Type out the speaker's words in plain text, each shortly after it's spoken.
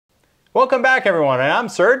Welcome back, everyone, and I'm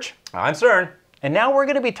Serge. I'm Cern. And now we're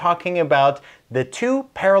going to be talking about the two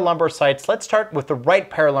paralumbar sites. Let's start with the right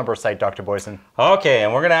paralumbar site, Dr. Boyson. Okay,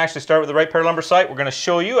 and we're going to actually start with the right paralumbar site. We're going to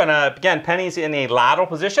show you, and again, Penny's in a lateral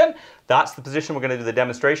position. That's the position we're going to do the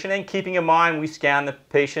demonstration in, keeping in mind we scan the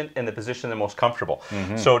patient in the position they're most comfortable.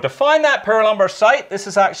 So to find that paralumbar site, this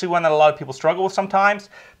is actually one that a lot of people struggle with sometimes.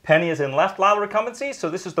 Penny is in left lateral recumbency, so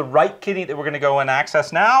this is the right kidney that we're going to go and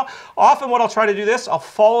access now. Often what I'll try to do this, I'll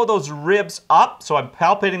follow those ribs up, so I'm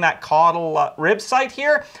palpating that caudal rib site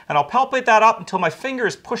here, and I'll palpate that up until my finger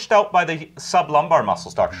is pushed out by the sublumbar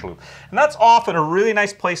muscles, Dr. Schlup. And that's often a really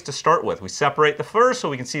nice place to start with. We separate the fur so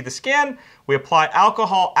we can see the skin. We apply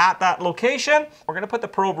alcohol at that location. We're going to put the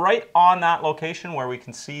probe right on that location where we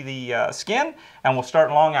can see the skin, and we'll start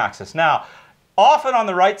long axis. Now, often on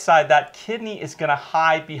the right side, that kidney is going to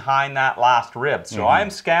hide behind that last rib. So I'm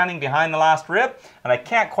scanning behind the last rib, and I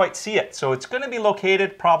can't quite see it. So it's going to be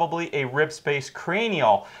located probably a rib space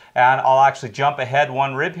cranial. And I'll actually jump ahead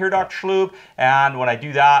one rib here, Dr. Schlub. And when I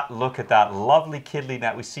do that, look at that lovely kidney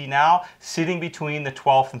that we see now sitting between the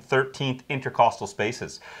 12th and 13th intercostal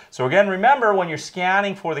spaces. So again, remember when you're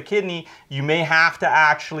scanning for the kidney, you may have to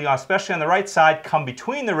actually, especially on the right side, come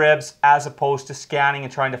between the ribs as opposed to scanning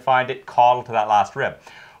and trying to find it caudal to that last rib.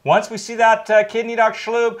 Once we see that kidney, Dr.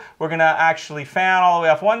 Schlub, we're going to actually fan all the way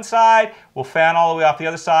off one side. We'll fan all the way off the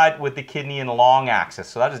other side with the kidney in the long axis.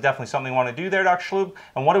 So that is definitely something we want to do there, Dr. Schlub.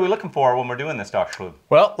 And what are we looking for when we're doing this, Dr. Schlub?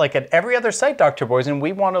 Well, like at every other site, Dr. Boyson,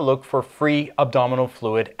 we want to look for free abdominal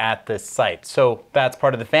fluid at this site. So that's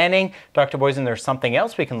part of the fanning. Dr. Boyson, there's something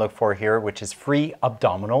else we can look for here, which is free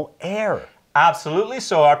abdominal air. Absolutely.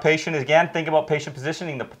 So our patient, again, think about patient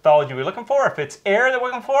positioning, the pathology we're looking for. If it's air that we're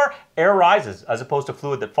looking for, air rises as opposed to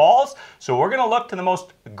fluid that falls. So we're going to look to the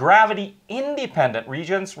most gravity independent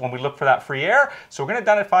regions when we look for that free air. So we're going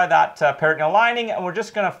to identify that peritoneal lining, and we're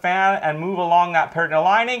just going to fan and move along that peritoneal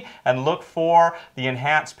lining and look for the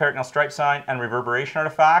enhanced peritoneal stripe sign and reverberation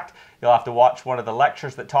artifact. You'll have to watch one of the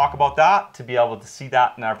lectures that talk about that to be able to see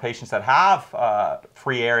that in our patients that have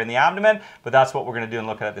free air in the abdomen, but that's what we're going to do and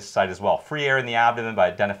look at this site as well. Free air in the abdomen by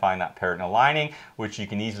identifying that peritoneal lining, which you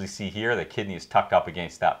can easily see here. The kidney is tucked up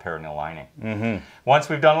against that peritoneal lining. Once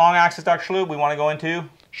we've done long axis, Dr. Schlub, we want to go into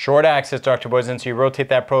short axis, Dr. Boyson. So you rotate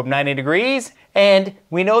that probe 90 degrees, and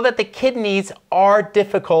we know that the kidneys are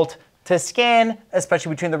difficult to scan, especially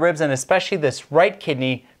between the ribs, and especially this right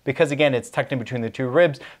kidney, because again, it's tucked in between the two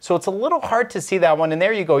ribs. So it's a little hard to see that one. And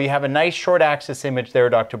there you go. You have a nice short axis image there,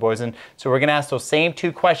 Dr. Boyson. So we're going to ask those same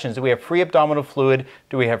two questions. Do we have free abdominal fluid?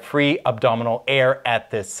 Do we have free abdominal air at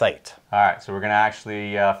this site? All right, so we're going to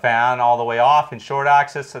actually fan all the way off in short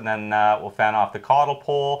axis, and then we'll fan off the caudal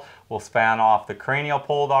pole. We'll fan off the cranial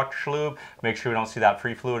pole, Dr. Schlub. Make sure we don't see that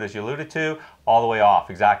free fluid as you alluded to, all the way off,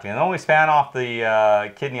 exactly. And then when we fan off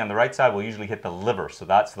the kidney on the right side, we'll usually hit the liver. So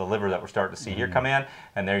that's the liver that we're starting to see here come in.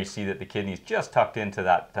 And there you see that the kidney is just tucked into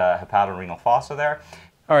that hepatorenal fossa there.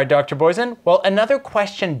 All right, Dr. Boyson. Well, another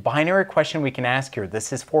question, binary question we can ask here.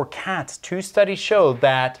 This is for cats. Two studies show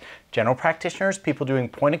that general practitioners, people doing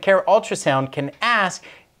point-of-care ultrasound, can ask,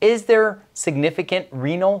 is there significant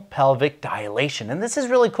renal pelvic dilation? And this is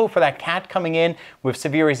really cool for that cat coming in with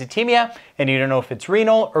severe azotemia, and you don't know if it's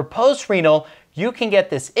renal or post-renal. You can get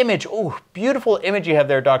this image. Oh, beautiful image you have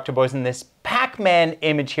there, Dr. Boyson. This Pac-Man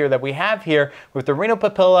image here that we have here with the renal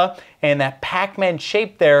papilla and that Pac-Man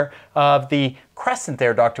shape there of the crescent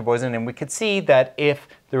there, Dr. Boyson. And we could see that if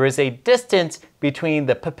there is a distance between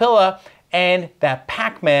the papilla and that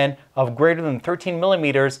Pac-Man of greater than 13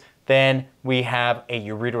 millimeters, then we have a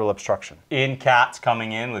ureteral obstruction. In cats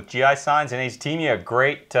coming in with GI signs and azotemia, a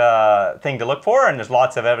great thing to look for, and there's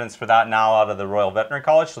lots of evidence for that now out of the Royal Veterinary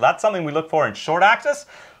College. So that's something we look for in short axis.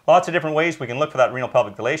 Lots of different ways we can look for that renal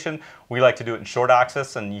pelvic dilation. We like to do it in short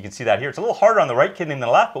axis, and you can see that here. It's a little harder on the right kidney than the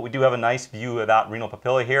left, but we do have a nice view of that renal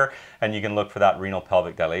papilla here, and you can look for that renal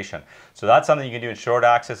pelvic dilation. So that's something you can do in short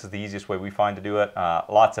axis. Is the easiest way we find to do it.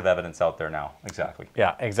 Lots of evidence out there now. Exactly.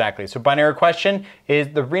 Yeah, exactly. So binary question, is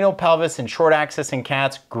the renal pelvis in short axis in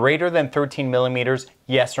cats greater than 13 millimeters,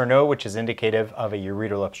 yes or no, which is indicative of a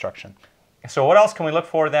ureteral obstruction? So what else can we look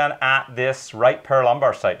for then at this right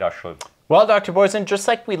paralumbar site, Dr. Schlub? Well, Dr. Boyson, just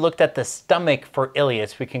like we looked at the stomach for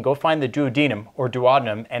ileus, we can go find the duodenum or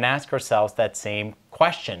duodenum and ask ourselves that same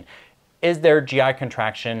question. Is there GI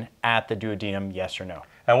contraction at the duodenum, yes or no?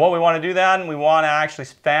 And what we want to do then, we want to actually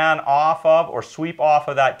span off of or sweep off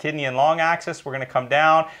of that kidney and long axis. We're going to come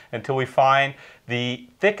down until we find the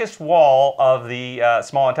thickest wall of the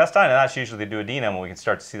small intestine, and that's usually the duodenum. We can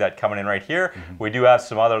start to see that coming in right here. We do have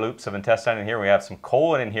some other loops of intestine in here. We have some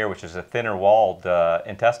colon in here, which is a thinner walled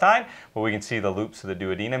intestine, but we can see the loops of the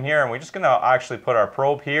duodenum here. And we're just going to actually put our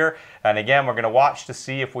probe here. And again, we're going to watch to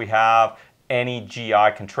see if we have any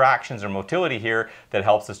GI contractions or motility here that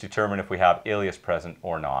helps us determine if we have ileus present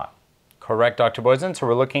or not. Correct, Dr. Boysen. So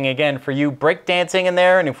we're looking again for you breakdancing in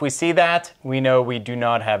there, and if we see that, we know we do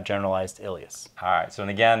not have generalized ileus. All right, so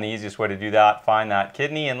and again, the easiest way to do that, find that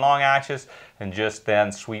kidney and long axis and just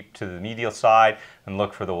then sweep to the medial side and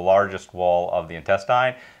look for the largest wall of the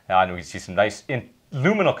intestine. And we see some nice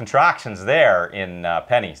luminal contractions there in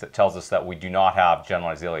pennies that tells us that we do not have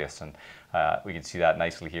generalized ileus. And we can see that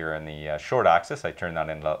nicely here in the short axis. I turn that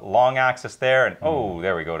into long axis there, and oh,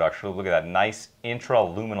 there we go, Dr. Look at that nice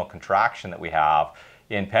intraluminal contraction that we have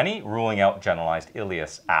in penny, ruling out generalized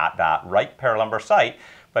ileus at that right paralumbar site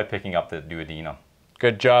by picking up the duodenum.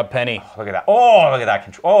 Good job, Penny. Oh, look at that. Oh, look at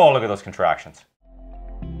that. Oh, look at those contractions.